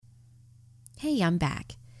Hey, I'm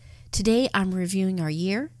back. Today I'm reviewing our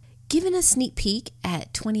year, giving a sneak peek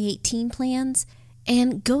at 2018 plans,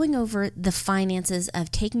 and going over the finances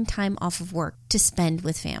of taking time off of work to spend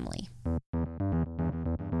with family.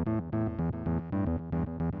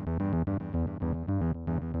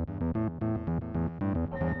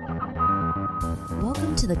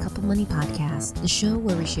 Welcome to the Couple Money Podcast, the show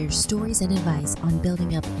where we share stories and advice on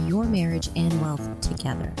building up your marriage and wealth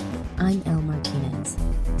together. I'm Elle Martinez.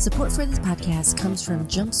 Support for this podcast comes from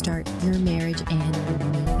Jumpstart Your Marriage and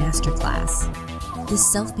Money Masterclass.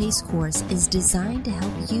 This self-paced course is designed to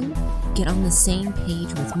help you get on the same page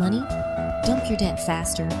with money, dump your debt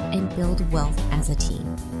faster, and build wealth as a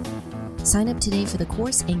team. Sign up today for the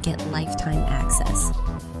course and get lifetime access.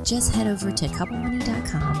 Just head over to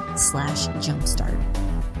couplemoney.com/jumpstart.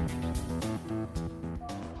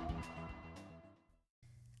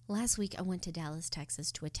 Last week, I went to Dallas,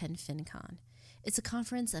 Texas to attend FinCon. It's a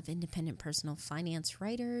conference of independent personal finance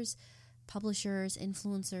writers, publishers,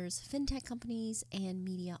 influencers, fintech companies, and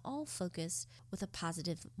media, all focused with a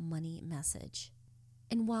positive money message.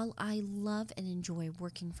 And while I love and enjoy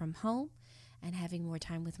working from home and having more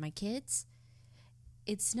time with my kids,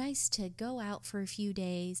 it's nice to go out for a few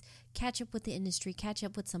days, catch up with the industry, catch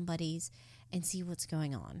up with some buddies, and see what's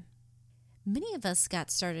going on. Many of us got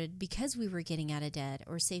started because we were getting out of debt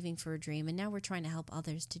or saving for a dream, and now we're trying to help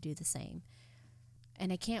others to do the same.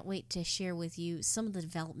 And I can't wait to share with you some of the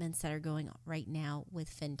developments that are going on right now with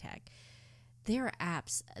FinTech. There are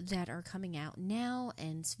apps that are coming out now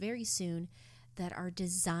and very soon that are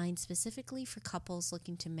designed specifically for couples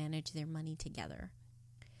looking to manage their money together.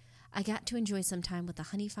 I got to enjoy some time with the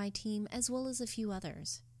Honeyfi team as well as a few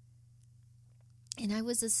others. And I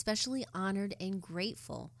was especially honored and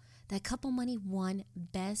grateful that Couple Money won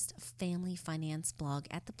Best Family Finance Blog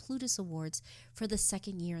at the Plutus Awards for the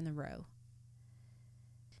second year in a row.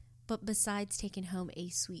 But besides taking home a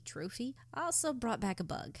sweet trophy, I also brought back a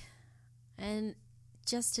bug. And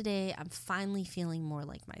just today, I'm finally feeling more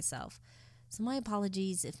like myself. So my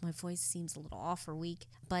apologies if my voice seems a little off or weak,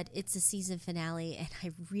 but it's a season finale and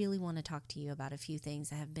I really want to talk to you about a few things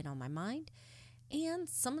that have been on my mind and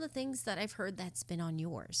some of the things that I've heard that's been on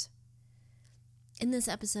yours. In this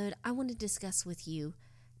episode, I want to discuss with you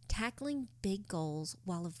tackling big goals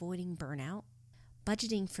while avoiding burnout,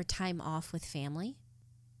 budgeting for time off with family,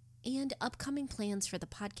 and upcoming plans for the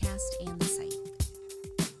podcast and the site.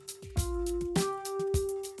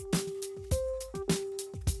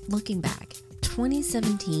 Looking back,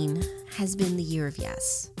 2017 has been the year of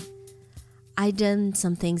yes. I've done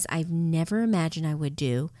some things I've never imagined I would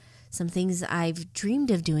do, some things I've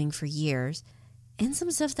dreamed of doing for years, and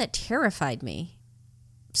some stuff that terrified me.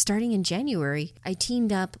 Starting in January, I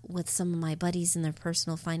teamed up with some of my buddies in the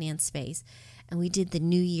personal finance space, and we did the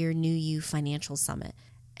New Year, New You Financial Summit,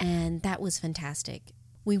 and that was fantastic.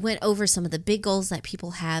 We went over some of the big goals that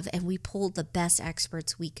people have, and we pulled the best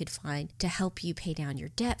experts we could find to help you pay down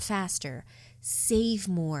your debt faster, save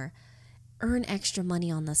more, earn extra money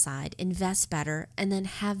on the side, invest better, and then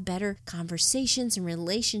have better conversations and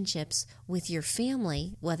relationships with your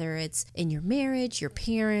family, whether it's in your marriage, your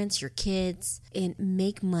parents, your kids, and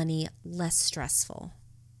make money less stressful.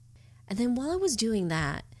 And then while I was doing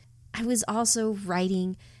that, I was also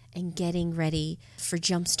writing and getting ready for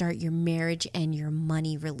Jumpstart Your Marriage and Your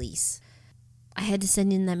Money release. I had to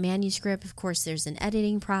send in that manuscript. Of course, there's an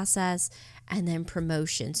editing process and then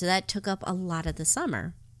promotion. So that took up a lot of the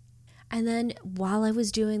summer. And then while I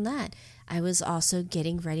was doing that, I was also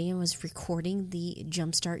getting ready and was recording the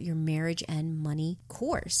Jumpstart Your Marriage and Money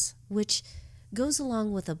course, which goes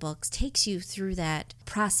along with the books, takes you through that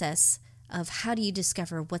process of how do you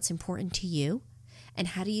discover what's important to you and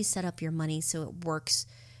how do you set up your money so it works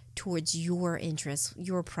towards your interests,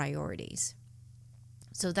 your priorities.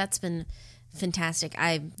 So that's been fantastic.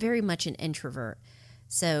 I'm very much an introvert,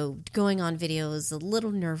 so going on video is a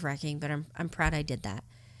little nerve-wracking, but I'm proud I did that.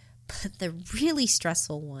 But the really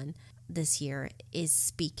stressful one this year is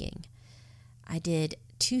speaking. I did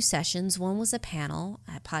 2 sessions. One was a panel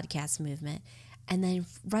at Podcast Movement, and then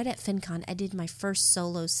right at FinCon, I did my first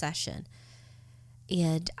solo session.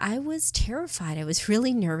 And I was terrified. I was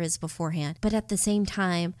really nervous beforehand. But at the same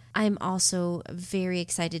time, I'm also very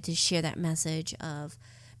excited to share that message of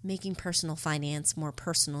making personal finance more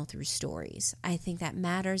personal through stories. I think that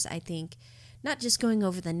matters. I think not just going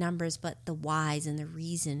over the numbers, but the whys and the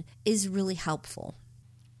reason is really helpful.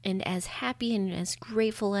 And as happy and as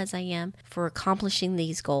grateful as I am for accomplishing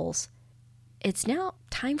these goals, it's now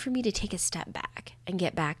time for me to take a step back and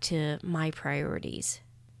get back to my priorities.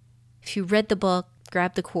 If you read the book,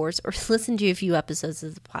 grab the course, or listen to a few episodes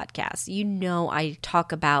of the podcast, you know I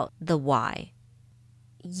talk about the why.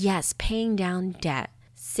 yes, paying down debt,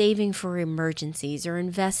 saving for emergencies, or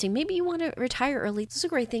investing. Maybe you want to retire early. Those are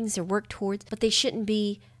great things to work towards, but they shouldn't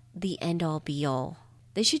be the end-all be-all.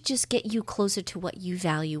 They should just get you closer to what you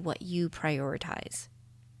value, what you prioritize.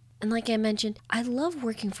 And like I mentioned, I love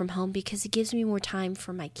working from home because it gives me more time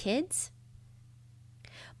for my kids.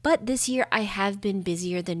 But this year I have been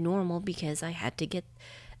busier than normal because I had to get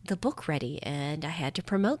the book ready and I had to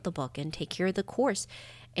promote the book and take care of the course.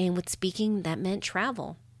 And with speaking, that meant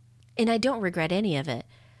travel. And I don't regret any of it.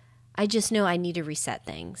 I just know I need to reset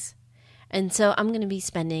things. And so I'm going to be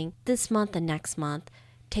spending this month and next month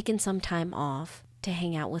taking some time off to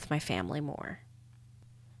hang out with my family more.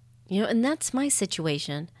 And that's my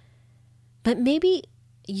situation. But maybe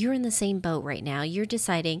you're in the same boat right now. You're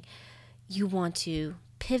deciding you want to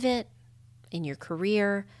pivot in your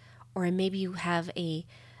career, or maybe you have a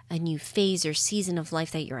new phase or season of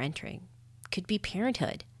life that you're entering. Could be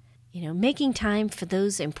parenthood. Making time for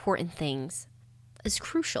those important things is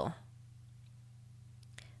crucial.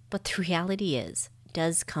 But the reality is, it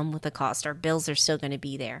does come with a cost. Our bills are still going to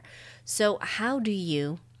be there. So how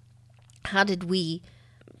did we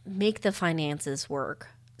make the finances work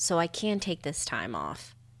so I can take this time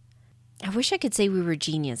off? I wish I could say we were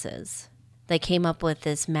geniuses that came up with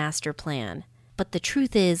this master plan. But the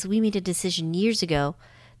truth is, we made a decision years ago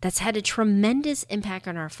that's had a tremendous impact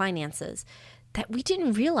on our finances that we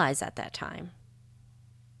didn't realize at that time.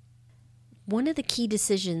 One of the key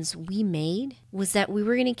decisions we made was that we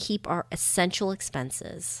were going to keep our essential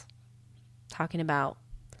expenses, talking about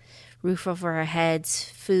roof over our heads,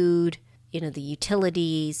 food, the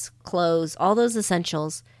utilities, clothes, all those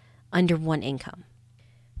essentials under one income.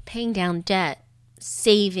 Paying down debt,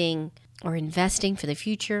 saving, or investing for the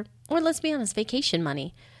future, or let's be honest, vacation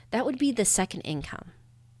money, that would be the second income.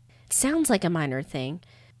 It sounds like a minor thing,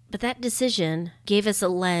 but that decision gave us a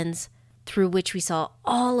lens through which we saw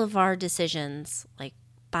all of our decisions, like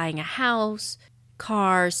buying a house,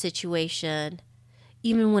 car situation,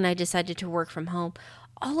 even when I decided to work from home.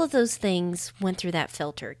 All of those things went through that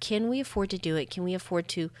filter. Can we afford to do it? Can we afford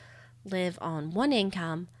to live on one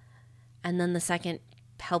income and then the second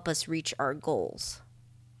help us reach our goals?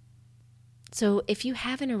 So if you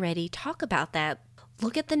haven't already, talk about that.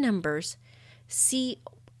 Look at the numbers. See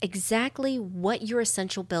exactly what your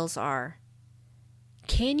essential bills are.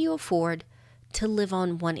 Can you afford to live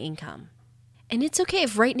on one income? And it's okay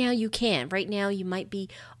if right now you can. Right now you might be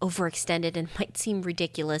overextended and might seem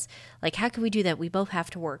ridiculous. Like, how can we do that? We both have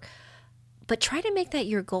to work. But try to make that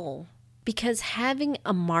your goal, because having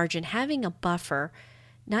a margin, having a buffer,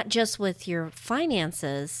 not just with your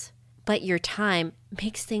finances, but your time,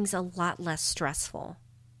 makes things a lot less stressful.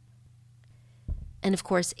 And of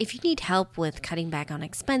course, if you need help with cutting back on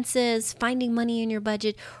expenses, finding money in your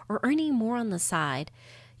budget, or earning more on the side,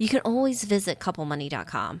 you can always visit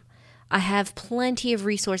couplemoney.com. I have plenty of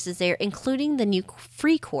resources there, including the new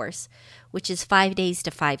free course, which is 5 days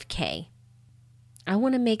to 5K. I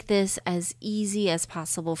want to make this as easy as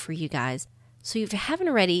possible for you guys. So if you haven't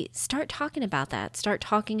already, start talking about that. Start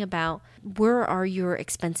talking about where are your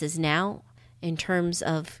expenses now in terms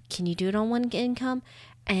of, can you do it on one income?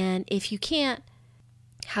 And if you can't,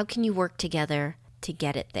 how can you work together to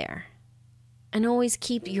get it there? And always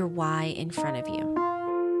keep your why in front of you.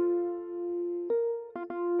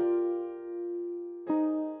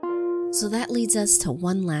 So that leads us to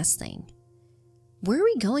one last thing. Where are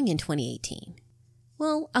we going in 2018?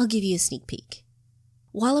 Well, I'll give you a sneak peek.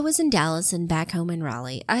 While I was in Dallas and back home in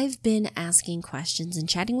Raleigh, I've been asking questions and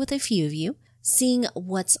chatting with a few of you, seeing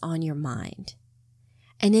what's on your mind.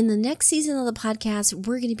 And in the next season of the podcast,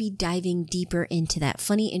 we're going to be diving deeper into that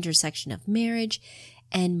funny intersection of marriage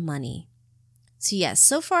and money. So yes,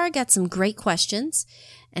 so far I got some great questions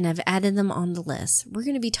and I've added them on the list. We're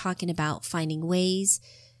going to be talking about finding ways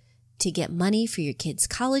to get money for your kids'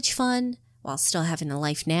 college fund while still having a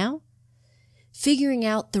life now, figuring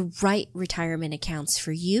out the right retirement accounts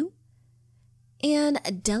for you,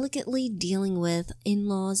 and delicately dealing with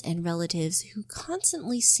in-laws and relatives who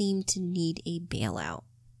constantly seem to need a bailout.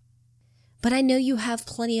 But I know you have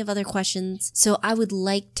plenty of other questions, so I would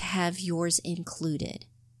like to have yours included.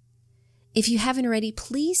 If you haven't already,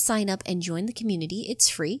 please sign up and join the community. It's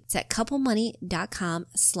free. It's at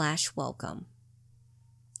couplemoney.com/welcome.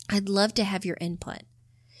 I'd love to have your input.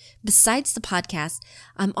 Besides the podcast,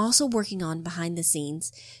 I'm also working on behind the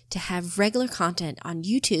scenes to have regular content on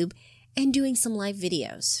YouTube and doing some live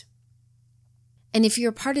videos. And if you're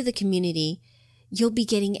a part of the community, you'll be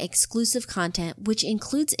getting exclusive content, which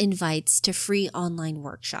includes invites to free online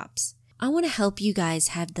workshops. I want to help you guys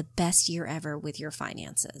have the best year ever with your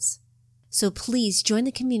finances. So please join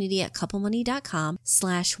the community at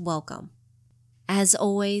couplemoney.com/welcome. As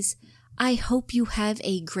always, I hope you have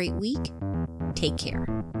a great week. Take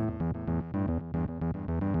care.